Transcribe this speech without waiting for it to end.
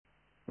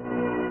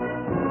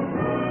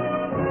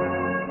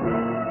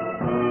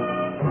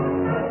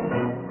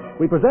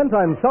we present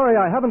I'm Sorry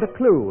I Haven't a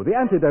Clue, the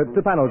antidote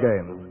to panel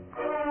games.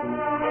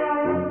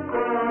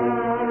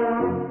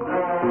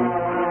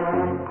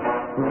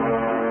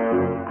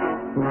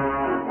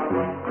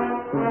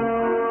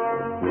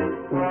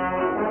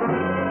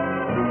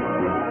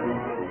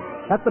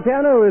 At the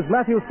piano is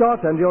Matthew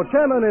Scott, and your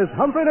chairman is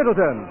Humphrey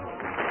Littleton.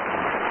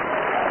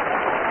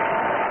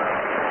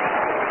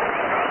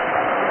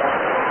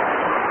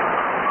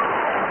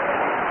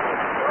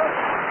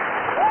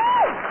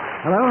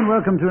 Hello and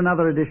welcome to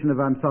another edition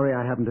of I'm Sorry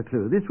I Haven't a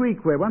Clue. This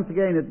week we're once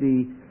again at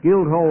the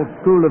Guildhall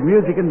School of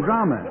Music and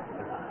Drama,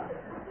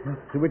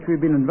 to which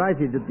we've been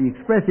invited at the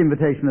express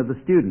invitation of the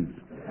students.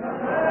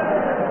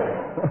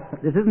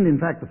 This isn't in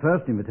fact the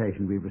first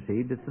invitation we've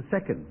received, it's the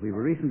second. We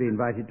were recently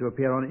invited to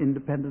appear on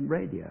independent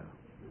radio.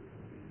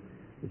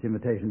 This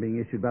invitation being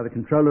issued by the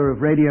controller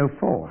of Radio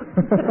 4.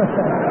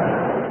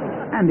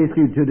 And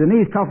issued to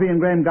Denise Coffey and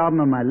Graham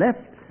Garden on my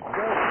left.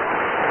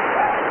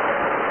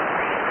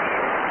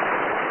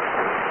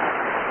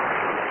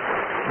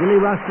 Willie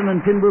Ruston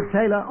and Tinbrook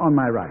Taylor on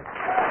my right.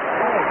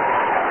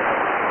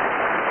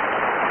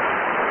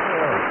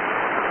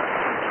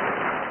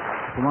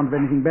 If you want of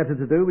anything better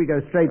to do, we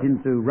go straight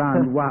into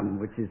round one,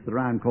 which is the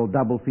round called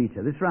Double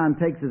Feature. This round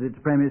takes as its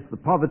premise the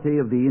poverty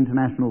of the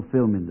international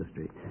film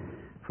industry.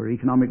 For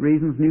economic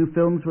reasons, new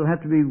films will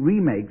have to be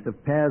remakes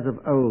of pairs of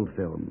old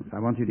films. I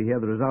want you to hear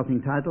the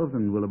resulting titles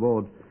and we'll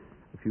award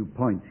a few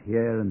points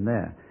here and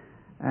there.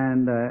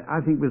 And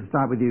I think we'll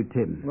start with you,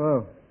 Tim.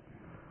 Whoa.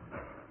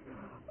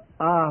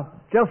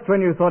 Just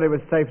when you thought it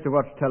was safe to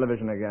watch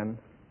television again,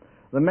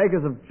 the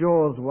makers of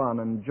Jaws 1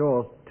 and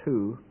Jaws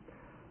 2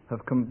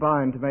 have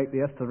combined to make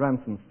the Esther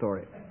Ransom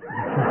story.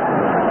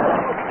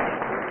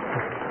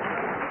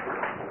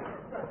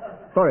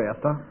 Sorry,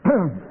 Esther.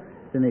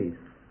 Denise.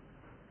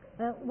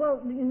 Well,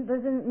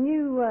 there's a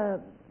new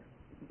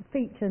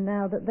feature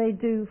now that they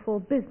do for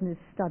business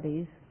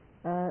studies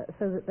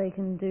so that they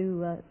can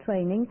do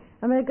training,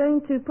 and they're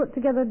going to put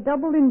together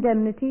double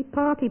indemnity,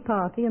 party,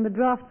 and the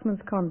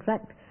draftsman's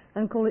contract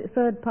and call it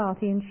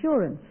third-party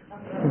insurance.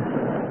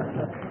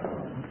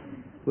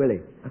 Willie.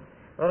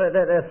 Well,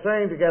 they're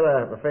throwing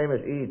together the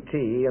famous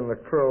E.T. and the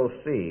Cruel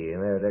Sea,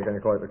 and they're going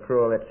to call it the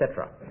Cruel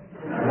Etc.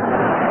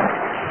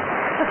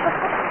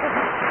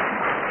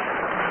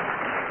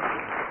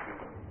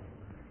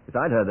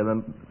 I'd heard they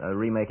were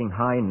remaking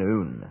High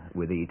Noon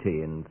with E.T.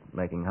 and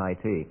making High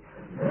Tea.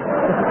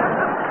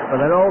 But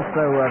they're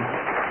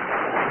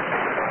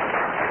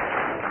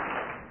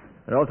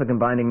also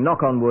combining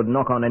Knock on Wood,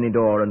 Knock on Any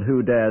Door and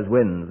Who Dares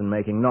Wins and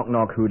making Knock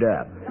Knock Who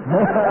Dare.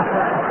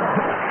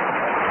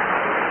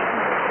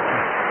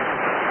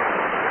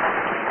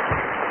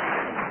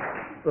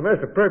 The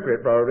most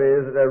appropriate probably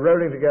is that they're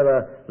rolling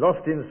together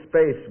Lost in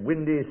Space,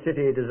 Windy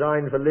City,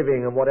 Designed for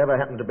Living, and Whatever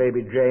Happened to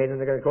Baby Jane, and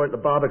they're going to call it the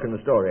Barbican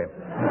story.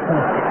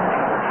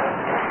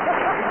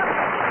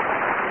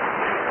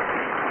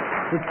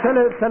 The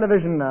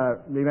television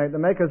remake, the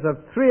makers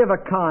of Three of a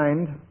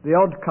Kind, The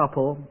Odd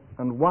Couple,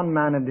 and One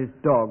Man and His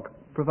Dog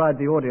provide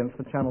the audience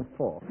for Channel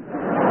 4.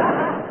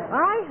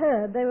 I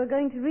heard they were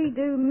going to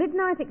redo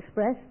Midnight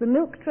Express, The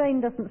Milk Train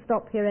Doesn't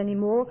Stop Here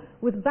Anymore,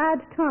 with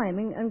bad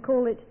timing and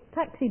call it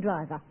Taxi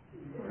Driver.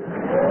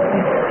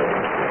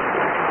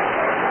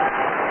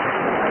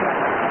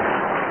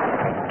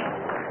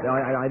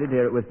 I did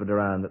hear it whispered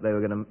around that they were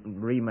going to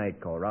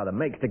remake, or rather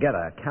make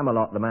together,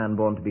 Camelot, The Man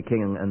Born to be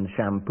King, and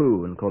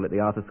Shampoo, and call it the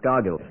Arthur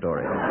Scargill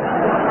story.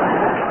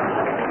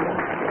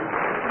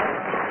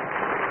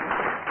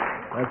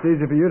 That's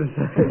easy for you to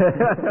say.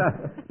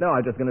 No,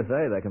 I was just going to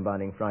say they're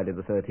combining Friday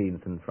the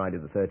 13th and Friday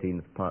the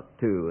 13th Part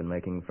 2 and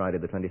making Friday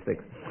the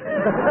 26th.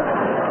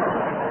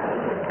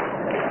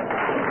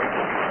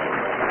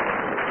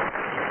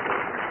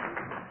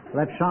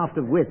 That shaft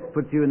of wit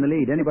puts you in the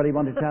lead. Anybody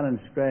want to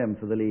challenge Graham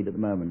for the lead at the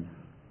moment?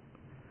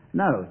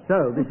 No.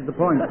 So, this is the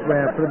point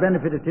where, for the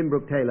benefit of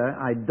Tinbrook Taylor,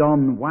 I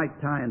don white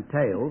tie and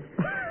tails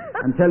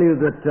and tell you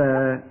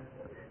that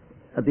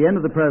at the end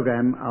of the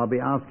programme I'll be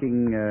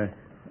asking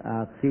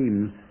our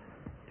teams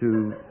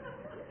to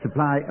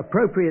supply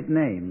appropriate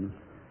names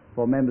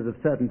for members of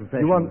certain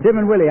professions. Tim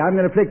and Willie, I'm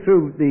going to flick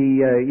through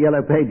the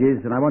yellow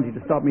pages and I want you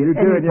to stop me at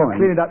any point.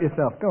 Clean it up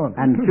yourself. Go on.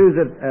 And choose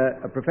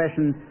a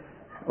profession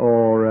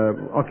or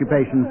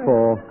occupation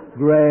for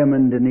Graham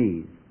and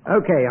Denise.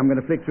 Okay, I'm going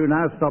to flick through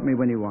now. Stop me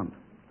when you want.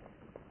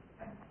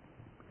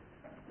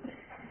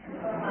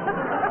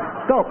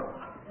 Stop.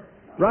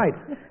 Right.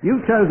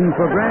 You've chosen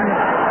for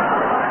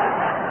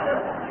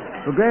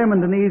Graham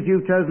and Denise,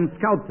 you've chosen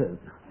sculptors.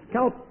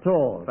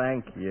 Sculptors.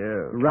 Thank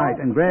you. Right,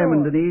 and Graham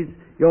and Denise,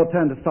 your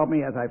turn to stop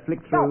me as I flick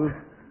through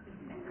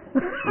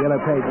the yellow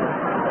pages.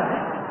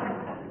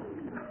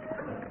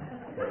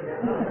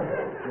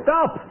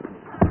 Stop!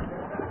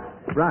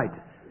 Right.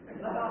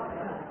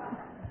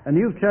 And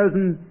you've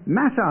chosen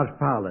massage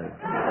parlours.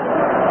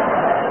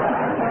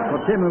 For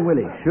Tim and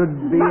Willie.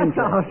 Should be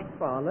massage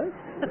parlours?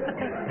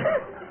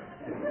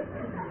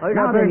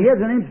 Now then,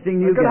 here's an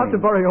interesting new game. You're going to have to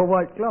borrow your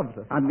white gloves.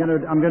 I'm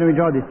going to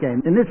enjoy this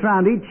game. In this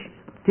round, each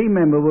team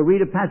member will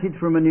read a passage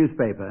from a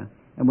newspaper,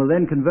 and will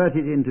then convert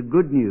it into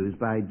good news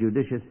by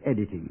judicious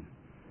editing.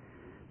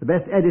 The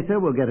best editor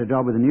will get a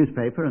job with the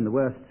newspaper, and the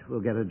worst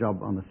will get a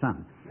job on the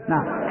Sun.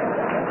 Now,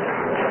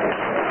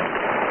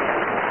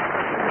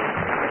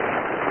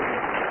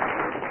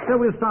 so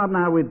we'll start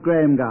now with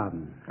Graham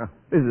Garden. Oh,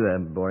 this is a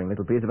boring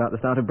little piece about the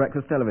start of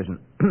breakfast television.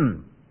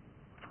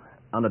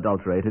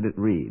 Unadulterated, it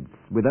reads,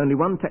 with only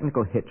one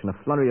technical hitch and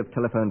a flurry of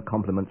telephone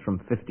compliments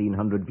from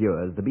 1,500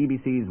 viewers, the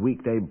BBC's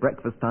weekday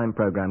breakfast time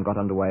programme got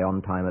underway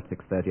on time at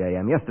 6:30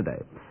 a.m. yesterday.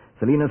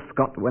 Selina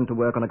Scott went to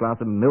work on a glass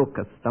of milk,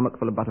 a stomach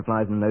full of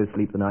butterflies, and no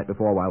sleep the night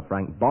before, while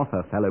Frank Boss,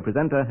 her fellow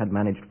presenter, had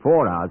managed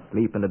 4 hours'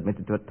 sleep and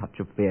admitted to a touch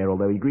of fear,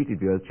 although he greeted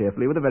viewers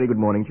cheerfully with a very good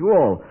morning to you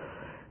all.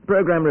 The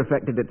programme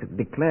reflected its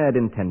declared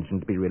intention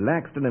to be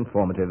relaxed and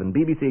informative, and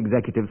BBC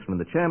executives from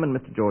the chairman,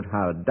 Mr. George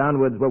Howard,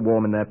 downwards were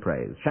warm in their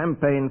praise.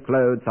 Champagne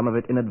flowed, some of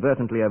it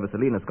inadvertently over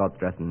Selina Scott's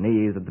dress and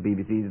knees at the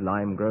BBC's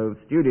Lime Grove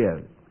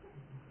studios.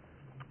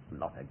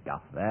 Lot of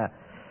guff there.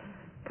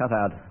 Cut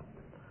out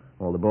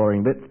all the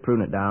boring bits,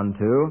 prune it down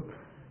to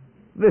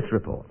this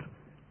report.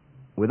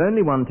 With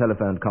only one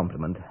telephoned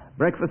compliment,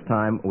 breakfast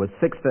time was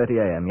 6:30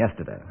 a.m.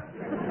 yesterday.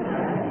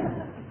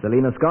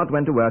 Selina Scott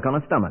went to work on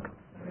a stomach,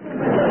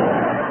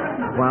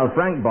 while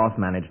Frank Boss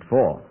managed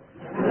 4.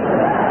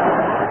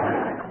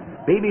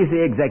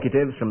 BBC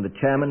executives from the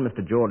chairman,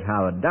 Mr. George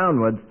Howard,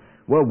 downwards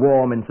were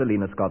warm in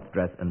Selina Scott's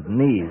dress and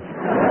knees.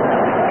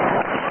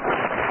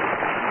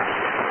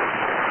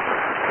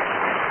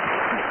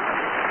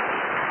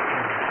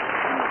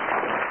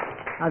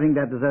 I think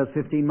that deserves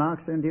 15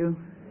 marks, don't you?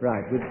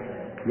 Right.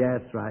 Yes,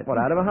 right. What,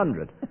 out of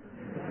 100?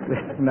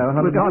 No, We've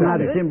 100. gone now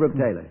to Tim Brooke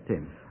Taylor.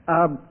 Tim.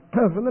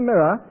 From the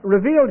Mirror,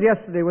 revealed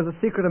yesterday was a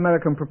secret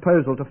American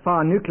proposal to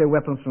fire nuclear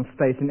weapons from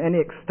space in any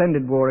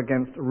extended war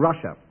against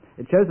Russia.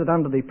 It shows that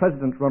under the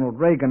President Ronald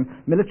Reagan,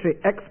 military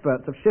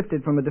experts have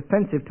shifted from a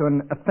defensive to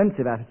an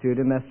offensive attitude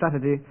in their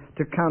strategy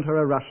to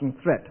counter a Russian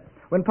threat.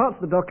 When parts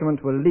of the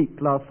document were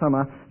leaked last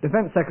summer,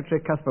 Defense Secretary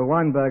Caspar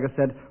Weinberger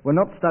said, "We're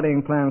not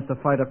studying plans to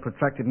fight a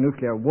protracted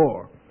nuclear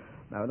war."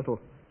 Now, a little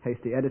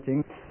hasty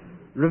editing.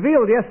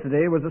 Revealed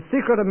yesterday was a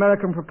secret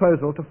American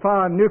proposal to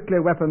fire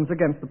nuclear weapons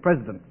against the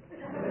President.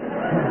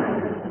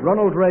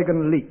 Ronald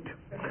Reagan leaked.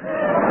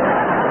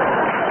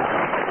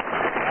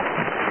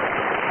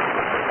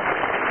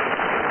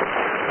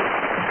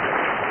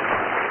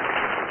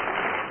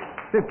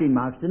 $15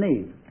 marks to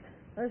Neve.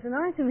 There's an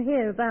item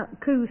here about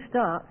Koo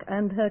Stark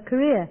and her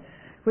career,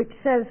 which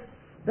says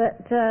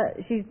that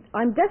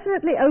I'm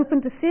definitely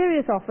open to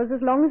serious offers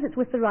as long as it's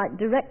with the right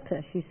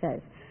director, she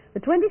says. The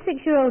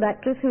 26-year-old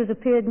actress who has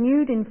appeared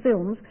nude in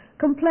films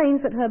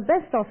complains that her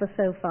best offer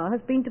so far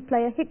has been to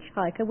play a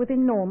hitchhiker with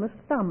enormous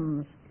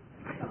thumbs.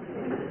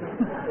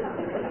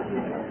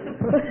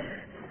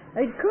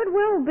 It could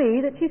well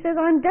be that she says,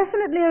 I'm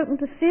definitely open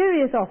to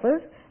serious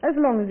offers as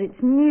long as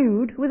it's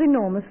nude with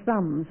enormous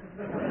thumbs.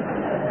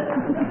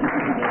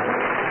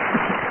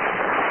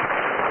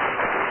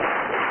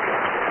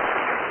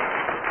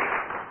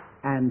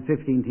 And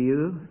 15 to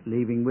you,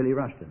 leaving Willie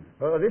Rushton.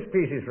 Well, this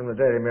piece is from the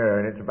Daily Mirror,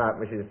 and it's about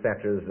Mrs.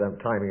 Thatcher's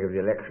timing of the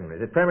election.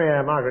 Is it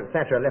Premier Margaret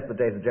Thatcher left the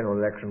date of the general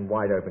election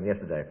wide open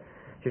yesterday.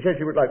 She said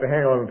she would like to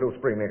hang on until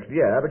spring next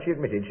year, but she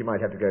admitted she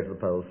might have to go to the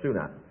polls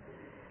sooner.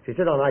 She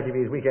said on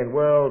ITV's Weekend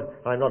World,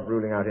 "I'm not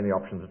ruling out any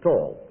options at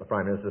all." The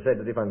Prime Minister said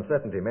that if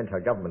uncertainty meant her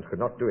government could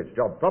not do its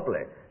job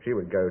properly, she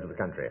would go to the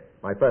country.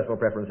 "My personal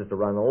preference is to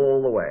run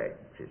all the way,"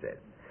 she said.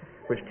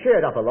 Which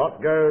cheered up a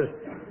lot goes,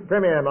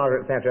 Premier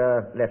Margaret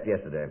Thatcher left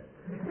yesterday.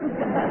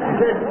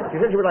 She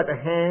said she would like to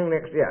hang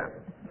next year,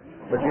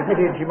 but she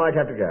admitted she might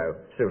have to go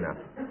sooner.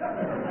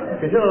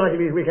 She said on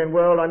ITV's Weekend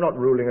World, "I'm not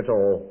ruling at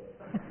all."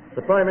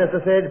 The Prime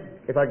Minister said,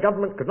 if our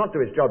government could not do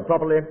its job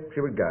properly,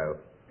 she would go.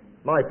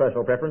 "My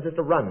personal preference is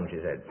to run," she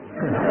said.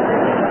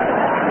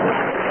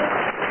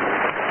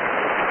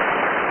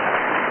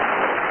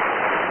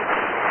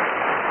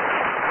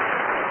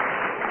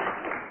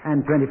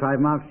 And 25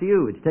 marks to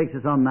you, which takes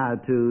us on now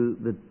to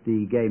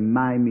the game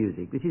My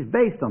Music, which is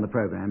based on the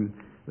programme,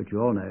 which you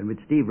all know, in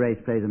which Steve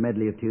Race plays a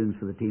medley of tunes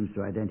for the teams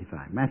to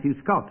identify. Matthew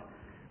Scott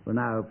will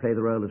now play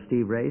the role of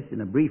Steve Race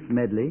in a brief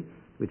medley,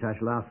 which I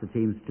shall ask the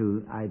teams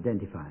to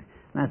identify.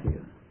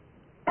 Matthew.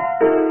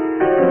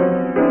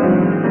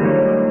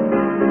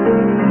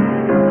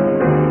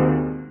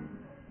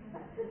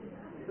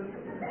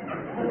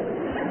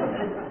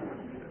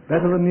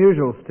 Better than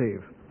usual,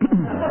 Steve.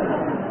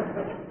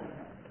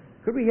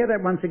 Could we hear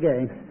that once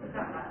again?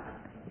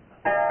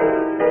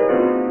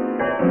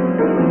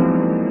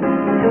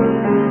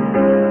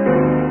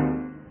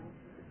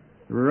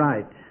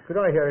 Right. Could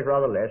I hear it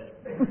rather less?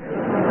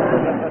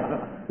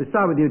 We'll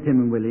start with you, Tim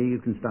and Willie. You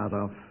can start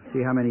off.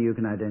 See how many you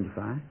can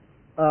identify.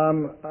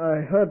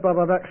 I heard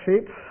Baba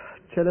Backsheep,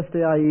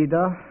 Celeste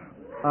Aida,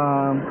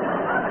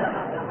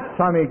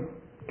 Tommy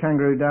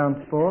Kangaroo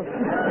Down Sport.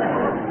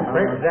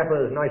 Frank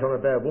Zappa's Night on a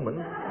Bare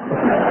Woman.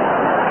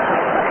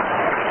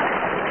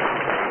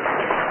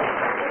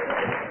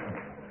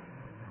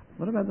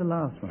 What about the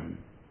last one?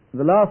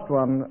 The last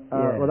one,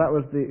 Yeah. well, that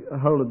was the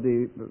whole of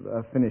the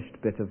finished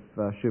bit of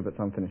Schubert's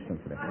Unfinished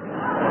Symphony.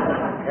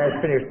 As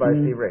finished by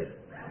Steve Race.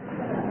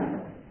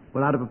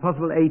 Well, out of a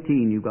possible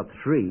 18, you've got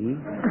 3.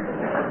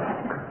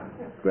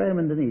 Graham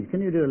and Denise,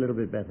 can you do a little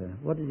bit better?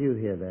 What did you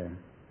hear there?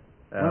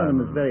 One of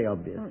them is very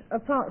obvious.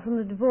 Apart from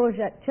the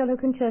Dvorak cello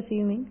concerto,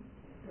 you mean?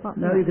 Apart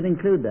from No, that. you can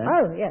include that.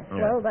 Oh, yes.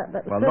 Yeah. Well,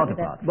 that's Well, not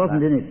certainly apart. It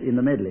wasn't in it in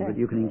the medley, but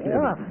you can include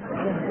Oh, it.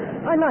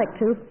 yes. I like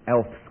to.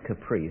 Elf's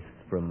Caprice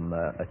from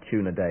A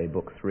Tune a Day,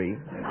 Book 3.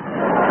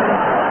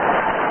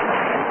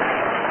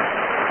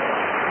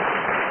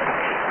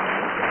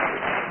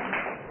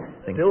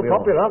 Still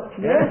popular.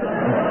 Yes.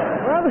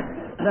 Well,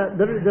 No,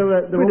 there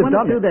were We'd have one or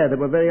done two it. there that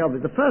were very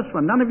obvious. The first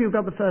one, none of you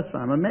got the first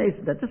one. I'm amazed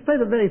at that. Just play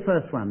the very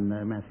first one,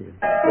 Matthew.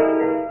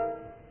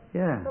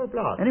 Yeah. Oh,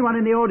 blast. Anyone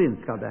in the audience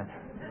got that?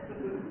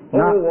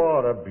 Oh,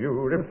 what a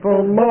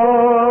beautiful...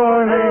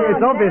 morning.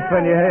 It's obvious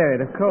when you hear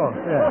it, of course.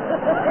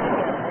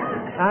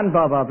 Yeah. And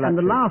Baba Black. And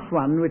the last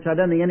one, which I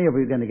don't think any of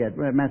you are going to get,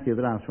 Matthew,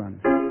 the last one.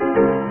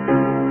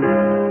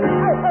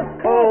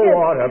 Oh,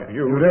 what a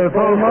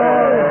beautiful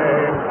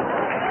morning.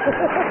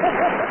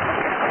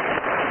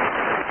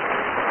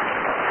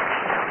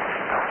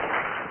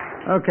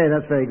 Okay,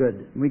 that's very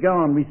good. We go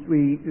on. We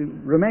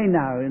remain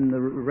now in the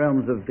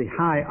realms of the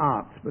high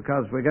arts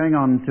because we're going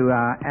on to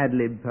our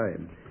ad-lib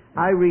poem.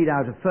 I read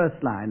out a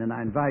first line and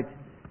I invite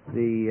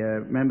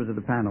the members of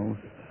the panel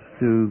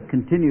to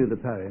continue the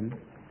poem,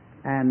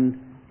 and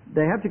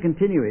they have to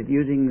continue it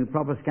using the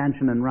proper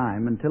scansion and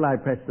rhyme until I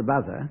press the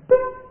buzzer,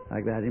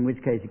 like that, in which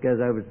case it goes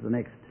over to the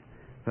next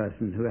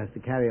person who has to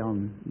carry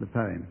on the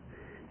poem.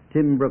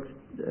 Tim Brooke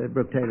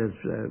Taylor's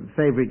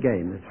favourite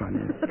game, this one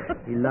is.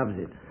 He loves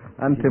it.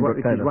 And Tim Brooke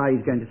Which is Taylor. why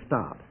he's going to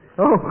start.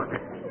 Oh.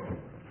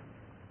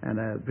 And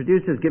the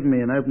producer's given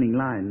me an opening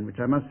line, which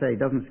I must say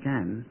doesn't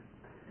scan,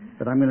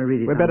 but I'm going to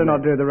read it. We better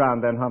out not do the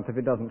round then, Hunt, if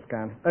it doesn't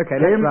scan. Okay,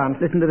 Tim, next round.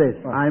 listen to this.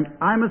 Right.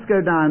 I must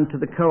go down to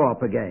the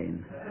co-op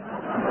again.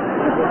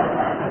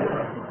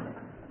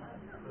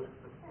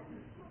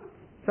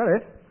 Is that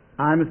it?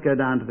 I must go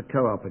down to the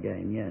co-op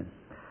again, yes.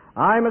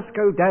 I must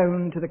go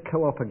down to the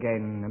co-op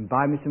again and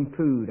buy me some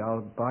food.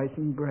 I'll buy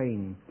some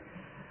brain.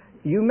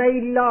 You may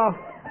laugh,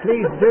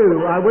 please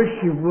do. I wish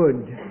you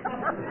would.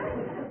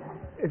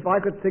 If I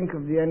could think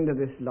of the end of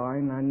this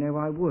line, I know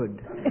I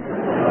would.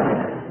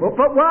 Well,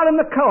 but while in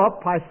the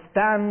co-op, I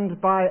stand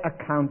by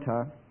a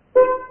counter.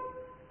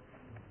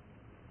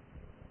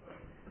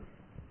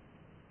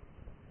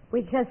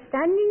 which has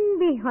standing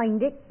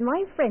behind it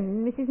my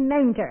friend Mrs.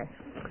 Mounter.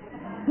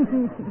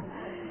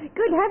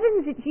 Good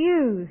heavens, it's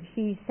you,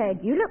 she said.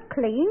 You look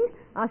clean.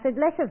 I said,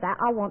 less of that,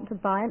 I want to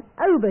buy an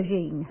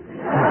aubergine.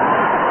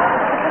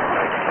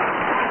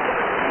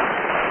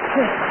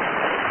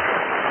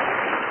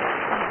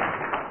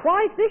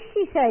 Why is this,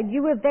 she said,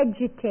 you a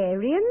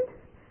vegetarian?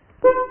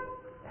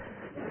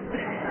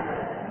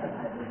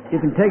 You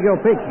can take your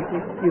pick.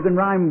 You can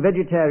rhyme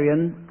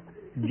vegetarian,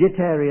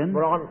 jitarian,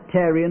 Well, I'm-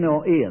 tarian,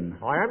 or Ian.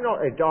 I am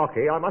not a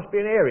darky, I must be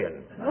an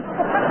Aryan.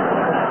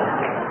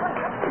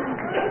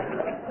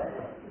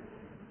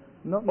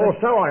 Not Or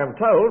so I am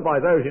told by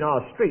those in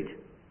our street.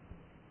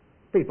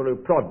 People who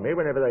prod me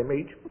whenever they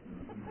meet.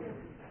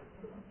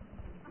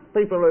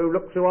 People who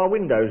look through our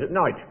windows at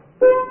night.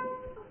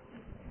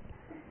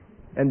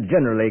 And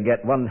generally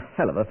get one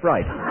hell of a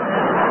fright.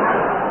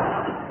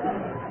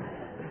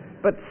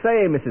 But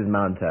say, Mrs.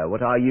 Mounter,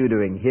 what are you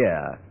doing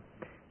here,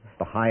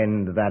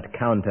 behind that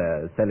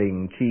counter,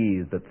 selling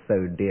cheese that's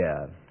so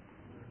dear?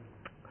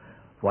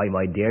 Why,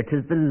 my dear,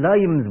 'tis the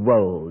lime's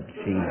wold,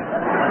 she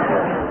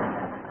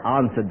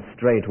answered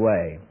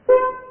straightway.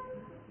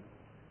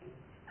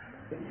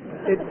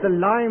 It's the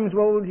lime's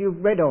wold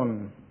you've read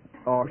on,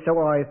 or so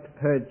I've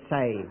heard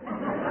say.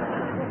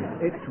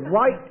 It's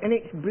white and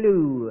it's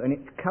blue and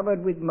it's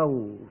covered with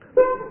mould.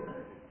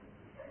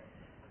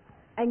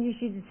 And you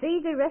should see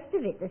the rest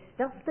of it, the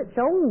stuff that's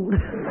old.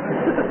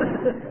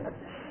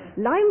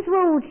 Lime's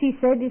wold, she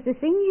said, is the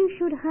thing you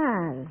should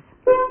have.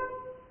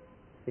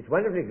 It's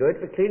wonderfully good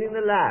for cleaning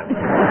the lab.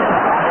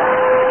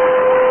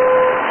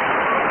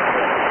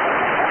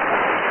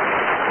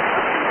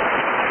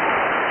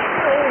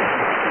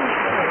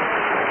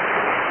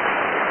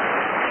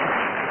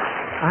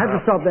 I have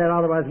to stop there,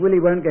 otherwise Willie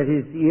won't get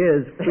his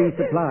year's free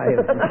supply.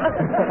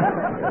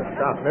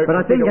 But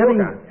I think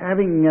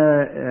having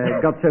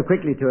got so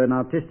quickly to an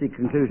artistic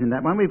conclusion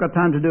that one, we've got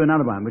time to do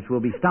another one, which will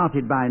be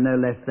started by no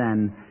less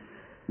than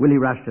Willie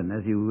Rushton,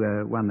 as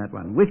you won that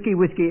one. Whiskey,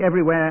 whiskey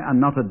everywhere,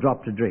 and not a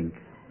drop to drink.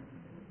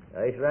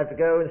 I shall have to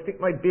go and stick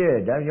my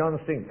beard down yon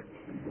sink.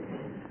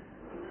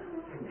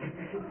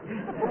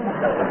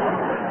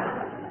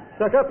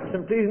 Suck up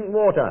some pleasant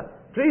water.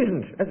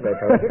 Pleasant, that's very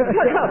poetic.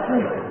 Suck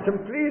up some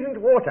pleasant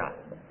water,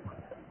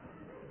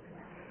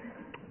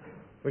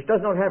 which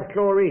does not have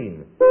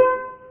chlorine.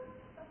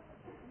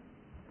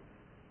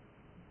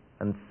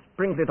 And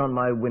sprinkle it on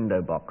my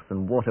window box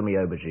and water me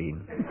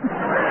aubergine.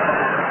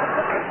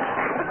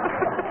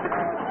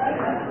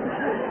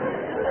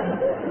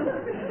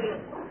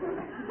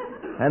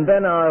 And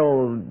then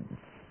I'll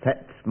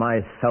set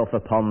myself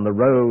upon the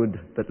road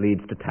that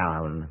leads to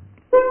town.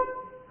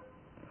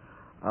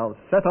 I'll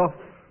set off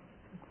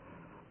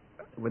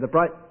with a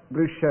bright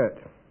blue shirt,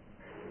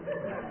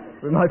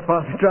 with my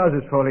fast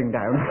trousers falling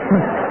down.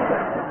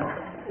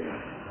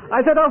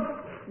 I set off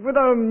with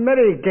a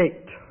merry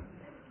gait,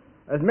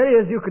 as merry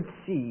as you could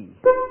see.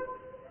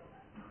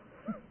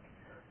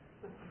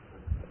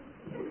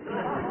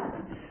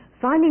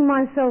 Finding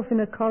myself in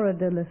a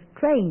corridorless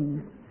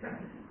train,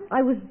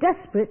 I was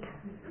desperate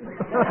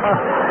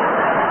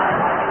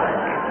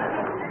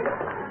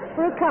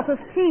for a cup of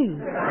tea.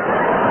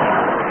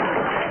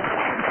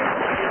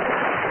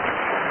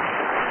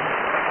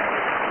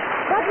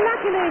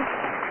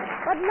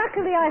 But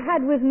luckily I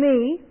had with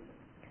me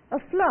a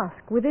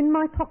flask within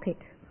my pocket.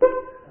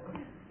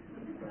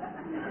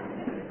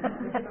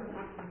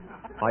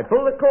 I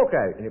pulled the cork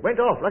out and it went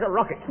off like a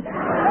rocket.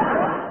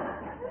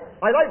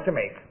 I like to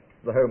make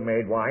the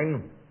homemade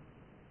wine.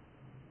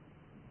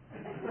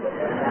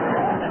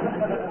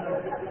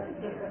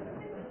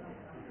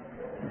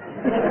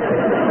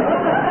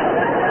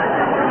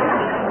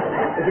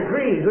 It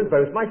agrees with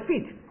both my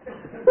feet.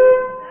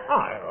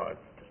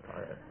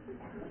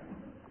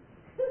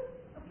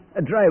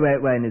 A dry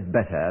wine is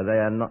better. They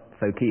are not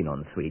so keen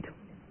on sweet.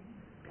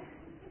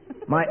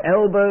 My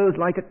elbows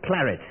like a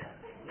claret,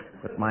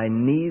 but my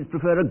knees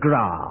prefer a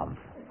grave.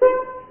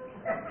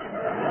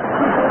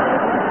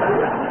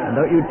 And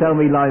don't you tell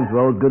me lime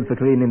swell's good for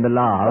cleaning the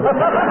lard.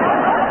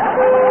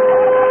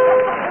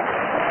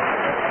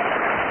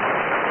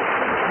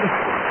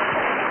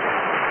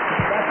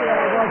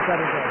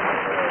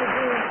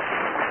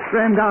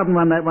 Graham Garden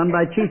won that one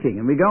by cheating,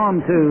 and we go on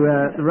to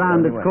the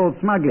round that's called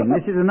smuggling.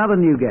 This is another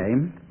new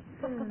game.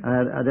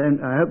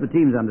 I hope the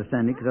teams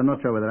understand it, because I'm not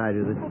sure whether I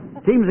do this.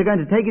 Teams are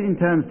going to take it in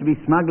turns to be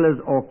smugglers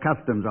or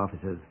customs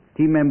officers.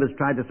 Team members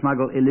try to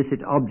smuggle illicit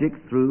objects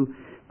through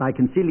by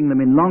concealing them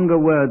in longer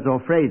words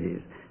or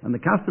phrases, and the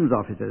customs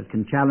officers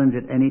can challenge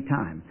at any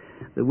time.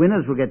 The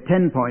winners will get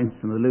 10 points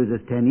and the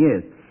losers 10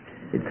 years.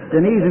 It's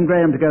Denise and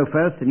Graham to go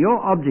first, and your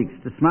objects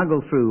to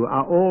smuggle through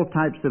are all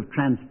types of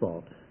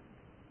transport.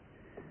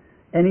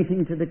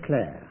 Anything to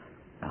declare?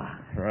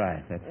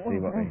 Right, let's see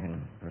what we can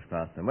push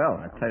past them. Well,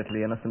 a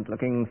totally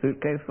innocent-looking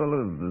suitcase full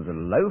of... There's a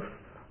loaf,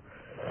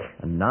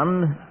 a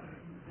nun,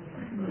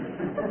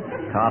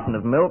 carton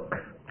of milk.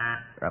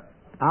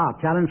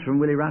 Challenge from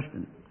Willie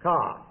Rushton.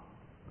 Car.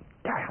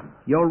 Damn.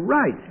 You're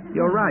right.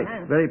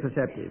 Very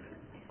perceptive.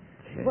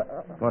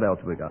 What else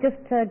have we got? Just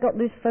got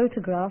this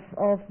photograph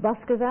of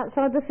buskers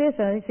outside the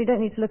theatre, so you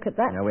don't need to look at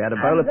that. Now, we had a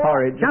bowl of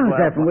porridge. Challenge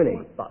there from Willie.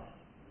 Bus.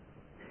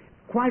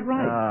 Quite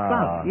right.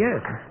 Bus,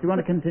 yes. Do you want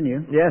to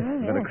continue? Yes,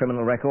 got a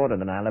criminal record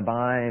and an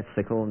alibi,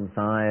 sickle and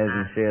size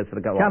and shears for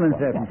the go-off. Challenge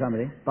there from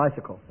somebody.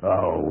 Bicycle.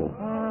 Oh.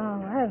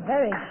 Oh,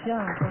 very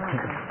sharp.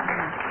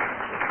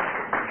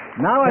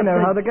 Now I know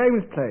how the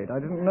game's played.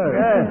 I didn't know.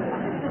 Yes.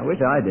 I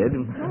wish I did.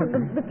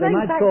 They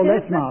might score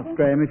less marks,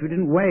 Graham, if you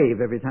didn't wave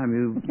every time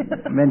you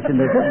mentioned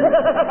it.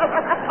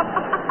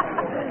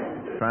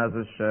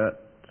 Trousers, shirt,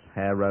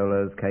 hair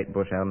rollers, Kate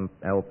Bush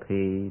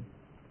LP,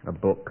 a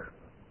book.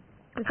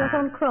 Is that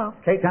on craft?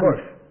 Kate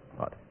Bush.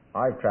 What?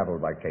 I've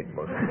travelled by Kate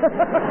Bush.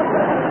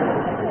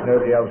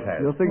 Nobody else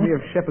has. You're thinking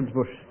of Shepherd's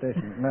Bush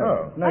Station. No.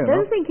 Oh. No, I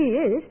don't think he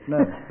is. No.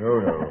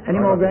 No. Any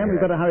more, Graham? We've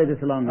got to hurry this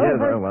along. Yes,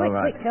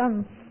 Quick.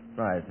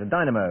 Right, the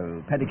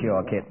dynamo,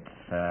 pedicure kit,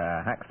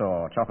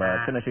 hacksaw, chopper,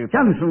 spinner shoe.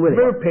 Challenge from Willie.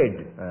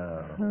 Moped.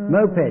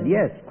 Moped,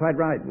 yes, quite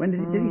right. When did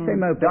he say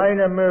moped?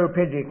 Dynamo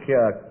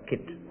pedicure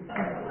kit.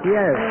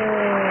 Yes.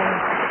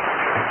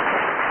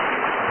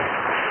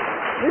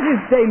 This is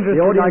dangerous.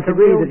 The audience like a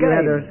agree real that you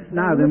had game.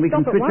 Now then, we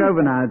can Stop at switch once. over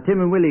now.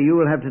 Tim and Willie, you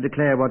will have to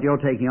declare what you're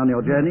taking on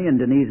your journey, and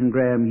Denise and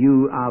Graham,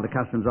 you are the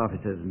customs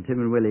officers. And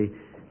Tim and Willie,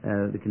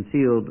 the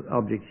concealed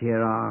objects here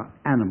are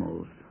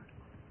animals.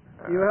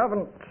 You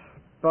haven't,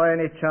 by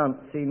any chance,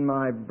 seen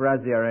my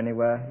brassiere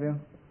anywhere, have you?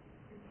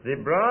 The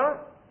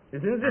bra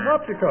is in the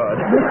harpsichord.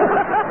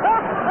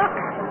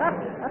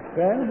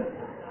 Graham?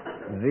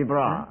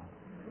 Zebra.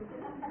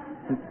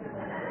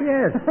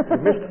 Yes. You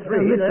missed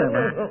three. missed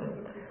that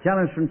one.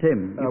 Challenge from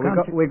Tim.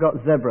 We got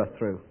zebra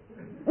through.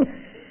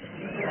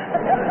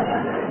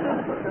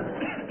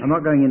 I'm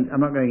not going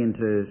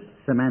into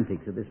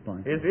semantics at this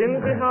point. Is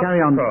in the Carry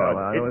on. harpsichord.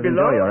 I It always belongs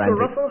enjoy your to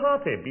antics. Russell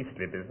Harty.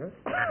 Beastly business.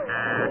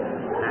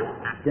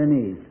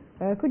 Denise.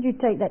 Could you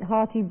take that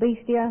hearty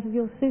beastie out of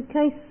your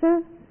suitcase,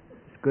 sir?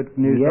 Good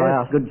news. I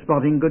Yes, asked. good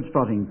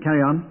spotting.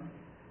 Carry on.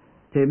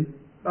 Tim.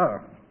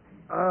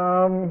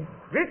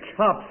 Which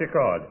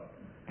harpsichord?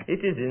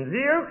 It is in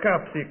the oak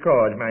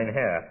harpsichord, mein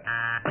Herr.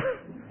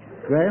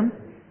 Graham.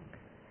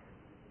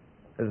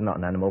 There's not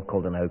an animal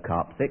called an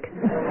ocarpsic.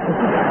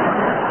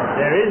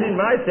 There is in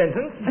my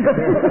sentence.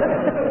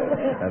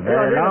 A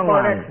very long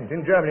fine one. accent.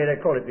 In Germany they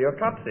call it the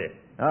okapsi.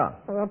 Ah.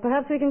 Well,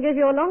 perhaps we can give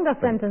you a longer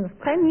sentence.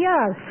 10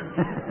 years.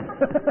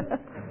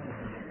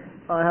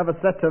 I have a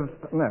set of...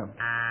 No.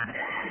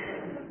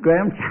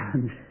 Graham,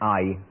 challenge.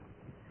 I.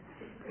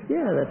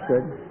 Yeah, that's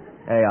good.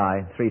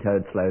 AI,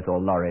 three-toed sloth or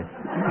lorries.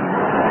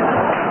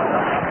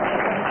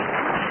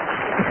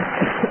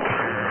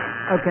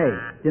 Okay,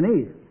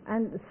 Denise.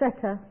 And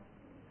setter.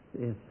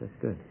 Yes, that's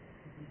good.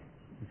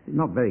 It's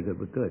not very good,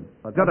 but good.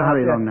 I've got to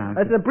hurry along now.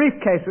 It's a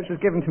briefcase which was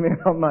given to me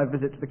on my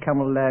visit to the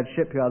Camel Laird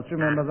shipyards. Do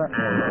you remember that?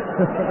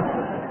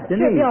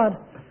 Denise. Shipyard.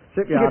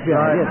 Shipyard,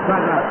 yes,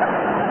 quite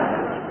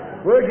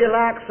right. Would you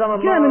like some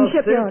of German my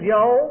shipyard. soup,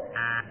 y'all?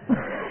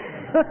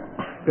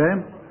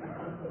 Graham?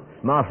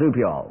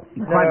 Marsupial.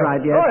 Quite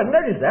right, yes. Oh, I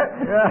noticed that.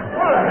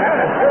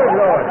 Good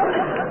Lord.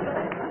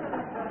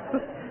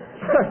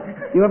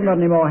 You haven't got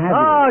any more, have you?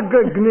 Ah,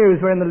 good news.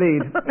 We're in the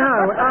lead.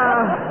 Now,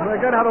 we're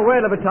going to have a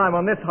whale of a time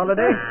on this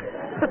holiday.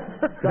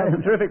 Got a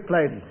terrific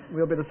place.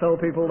 We'll be the sole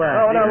people there.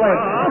 Oh, no, wait.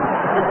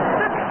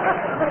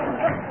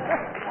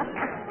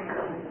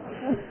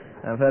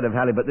 I've heard of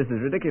halibut. This is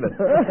ridiculous.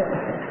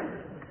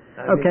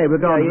 Okay, we're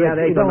going. Yeah,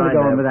 You don't want to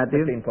go on with that, do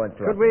you? 15 points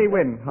to Could us. we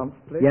win, Hump,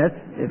 please? Yes.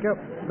 Go.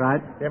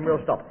 Right. Then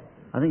we'll stop.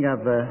 I think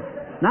I've...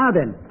 Now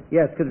then.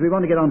 Yes, because we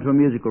want to get on to a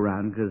musical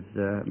round, because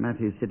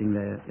Matthew's sitting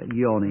there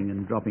yawning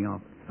and dropping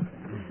off.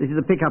 This is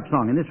a pick-up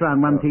song. In this round,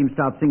 one team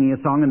starts singing a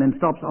song and then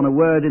stops on a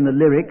word in the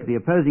lyric. The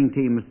opposing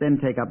team must then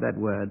take up that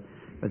word,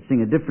 but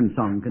sing a different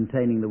song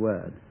containing the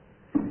word.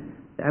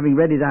 Having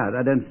read it out,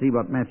 I don't see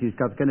what Matthew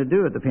Scott's going to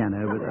do at the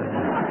piano, but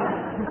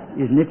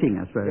he's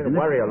knitting, I suppose. You're going to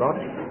worry a lot.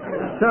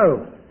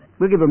 So,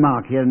 we'll give a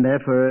mark here and there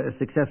for a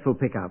successful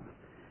pick-up.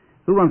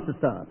 Who wants to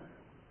start?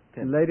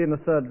 The lady in the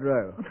third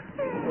row.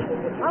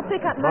 I'll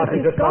pick up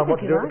Martin Matthew just Scott found what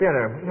if to you do at the like.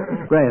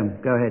 piano. Graham,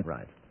 go ahead.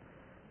 Right.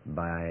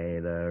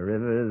 By the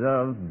rivers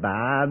of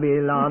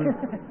Babylon.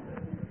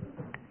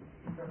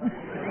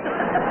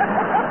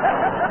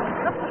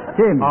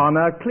 Tim. On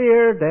a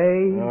clear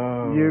day,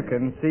 you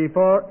can see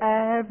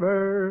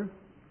forever.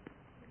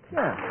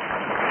 Yeah.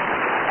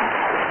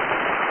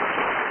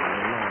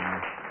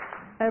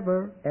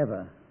 Ever.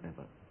 Ever.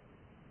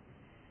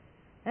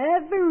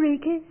 Every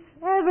kiss,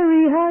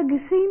 every hug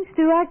seems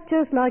to act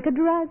just like a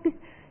drug.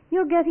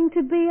 You're getting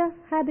to be a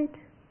habit.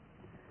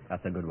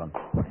 That's a good one.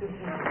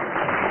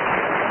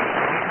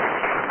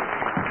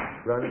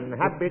 Run,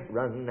 habit,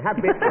 run,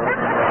 habit, run.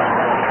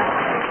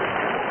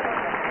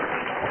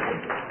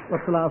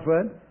 What's the last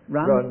word?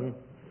 Run? Run.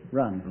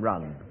 Run.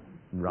 Run.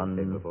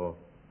 Run. Before.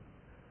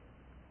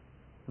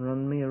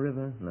 Run me a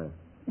river? No.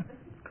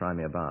 Cry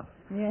me a bath.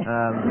 Yeah.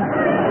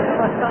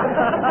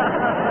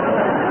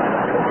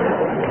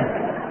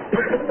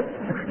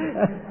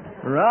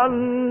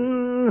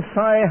 Once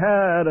I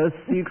had a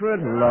secret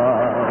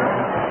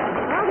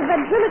love The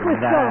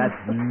ventriloquist that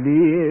song.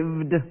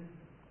 lived.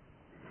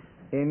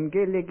 In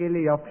Gilly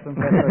Gilly Ops and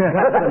Peppers.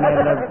 That's the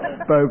name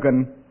of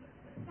Bogan.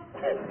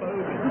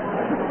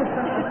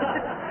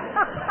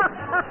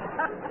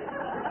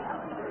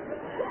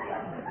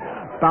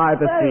 By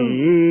the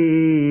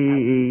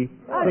sea.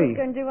 I was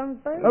going to do one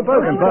with Bogan. Oh,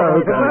 Bogan.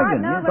 Right,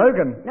 Bogan. no,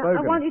 Bogan. No, I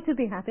Bogan. want you to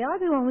be happy. I'll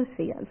do one with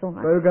C, that's all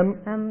right. Bogan.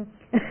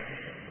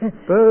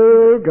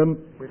 Bogan.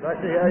 We'd like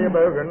to hear you,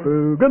 Bogan.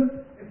 Bogan.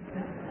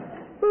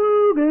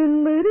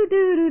 Bogan,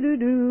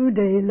 do-do-do-do-do,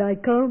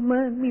 daylight come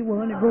and me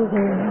want to go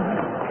home.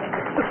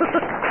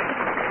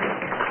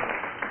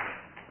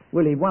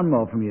 Willie, one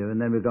more from you, and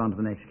then we'll go on to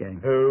the next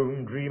game.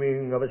 Home,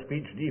 dreaming of a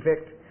speech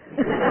defect.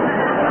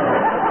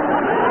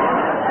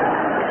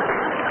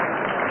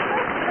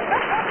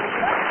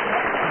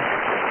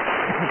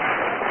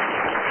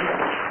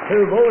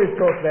 Who've always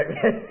talked like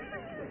that.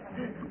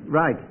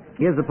 Right.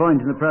 Here's the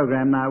point in the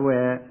programme now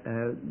where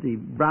the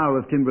brow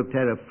of Tim Brooke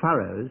Taylor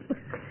furrows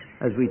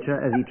as he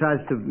tries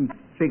to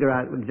figure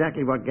out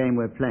exactly what game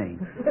we're playing.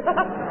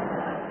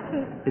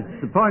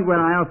 It's the point where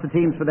I ask the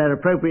teams for their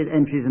appropriate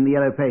entries in the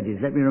yellow pages.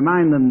 Let me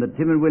remind them that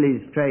Tim and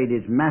Willie's trade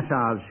is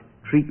massage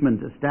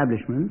treatment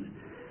establishments,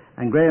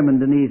 and Graham and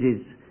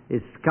Denise's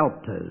is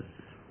sculptors.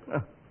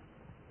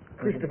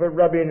 Christopher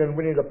Robin and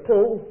Winnie the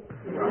Pooh.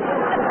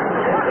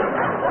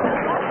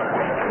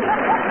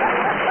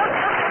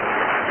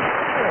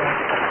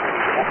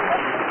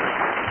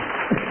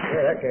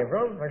 Where that came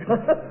from?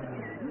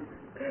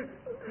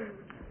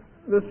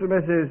 Mr.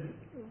 Mrs.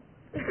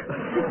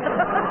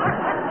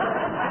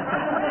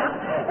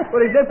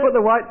 Well, he did put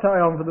the white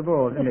tie on for the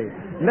ball, didn't he?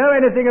 Know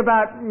anything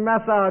about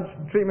massage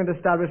treatment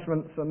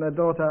establishments and their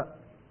daughter?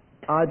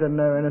 I don't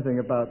know anything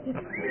about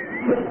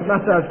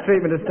massage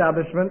treatment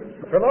establishments.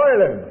 From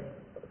Ireland.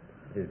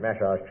 These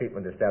massage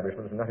treatment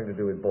establishments, nothing to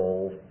do with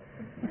balls.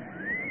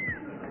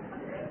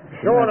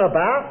 Sauna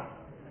bath,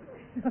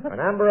 an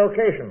amber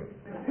occasion.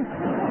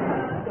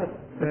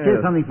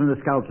 Here's something from the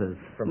sculptors.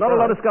 Not a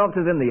lot of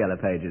sculptors in the yellow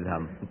pages,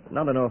 Hum.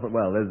 Not an awful...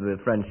 Well, there's the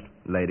French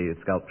lady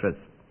sculptress,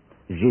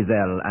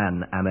 Giselle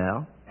Anne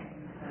Hamel.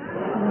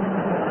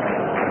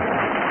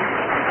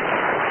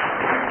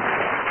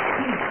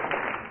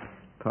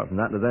 Apart from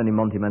that, there's only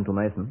Monty Mental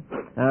Mason.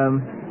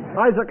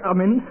 Isaac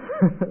Amin,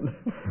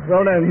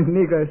 well-known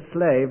Negro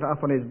slave.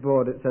 Up on his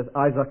board it says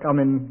Isaac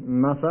Amin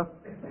Massa.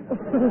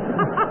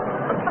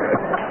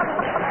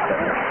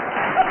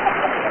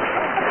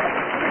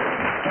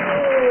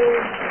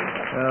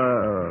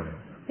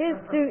 Here's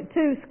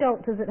two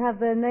sculptors that have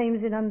their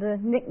names in under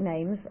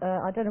nicknames.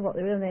 I don't know what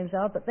their real names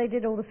are, but they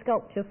did all the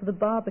sculpture for the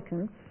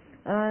Barbican.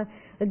 a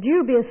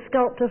dubious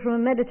sculptor from a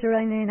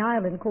Mediterranean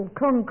island called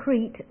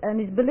Concrete and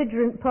his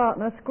belligerent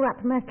partner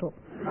Scrap Metal.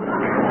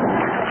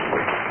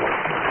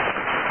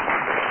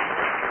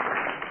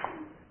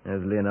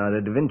 There's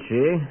Leonardo da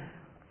Vinci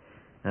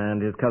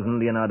and his cousin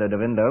Leonardo da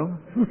Vindo.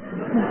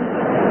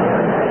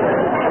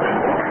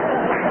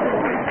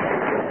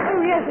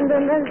 Oh yes, and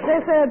then there's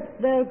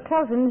their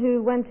cousin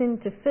who went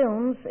into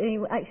films. He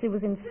actually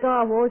was in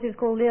Star Wars. He was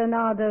called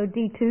Leonardo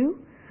D2.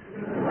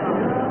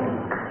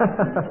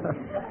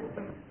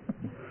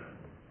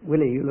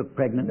 Willie, you look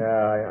pregnant. No,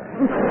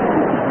 I'm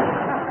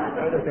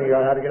just thinking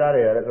about how to get out of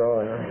here, that's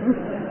all.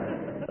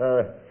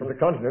 From the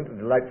continent, a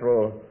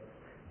delightful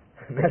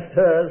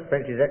Masteur's,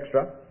 French's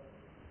Extra.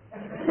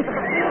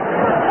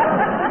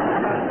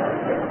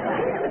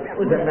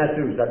 Was that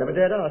masseuse? I never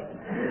dared ask.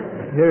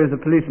 Here is a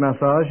police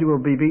massage. You will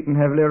be beaten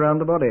heavily around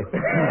the body.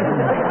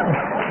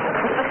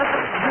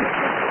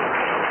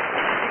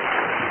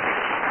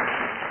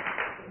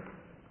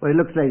 Well, it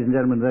looks, ladies and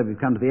gentlemen, that we've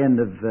come to the end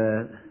of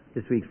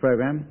this week's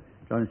programme.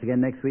 Join us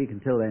again next week.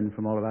 Until then,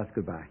 from all of us,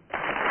 goodbye.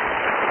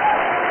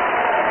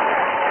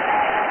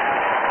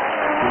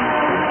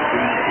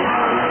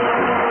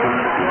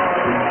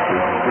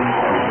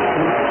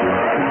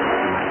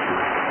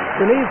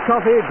 Denise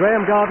Coffey,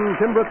 Graham Garden,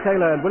 Tim Brooke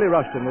Taylor and Willie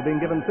Rushton were being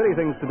given silly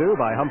things to do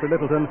by Humphrey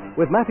Littleton,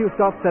 with Matthew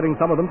Scott setting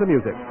some of them to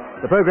music.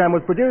 The programme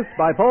was produced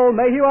by Paul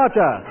Mayhew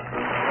Archer.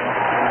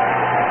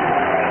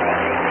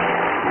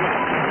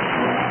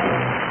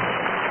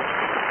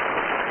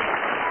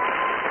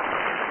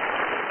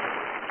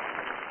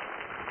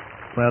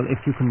 Well,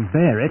 if you can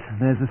bear it,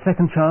 there's a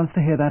second chance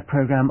to hear that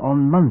programme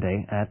on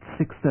Monday at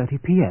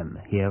 6:30 p.m.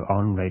 here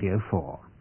on Radio 4.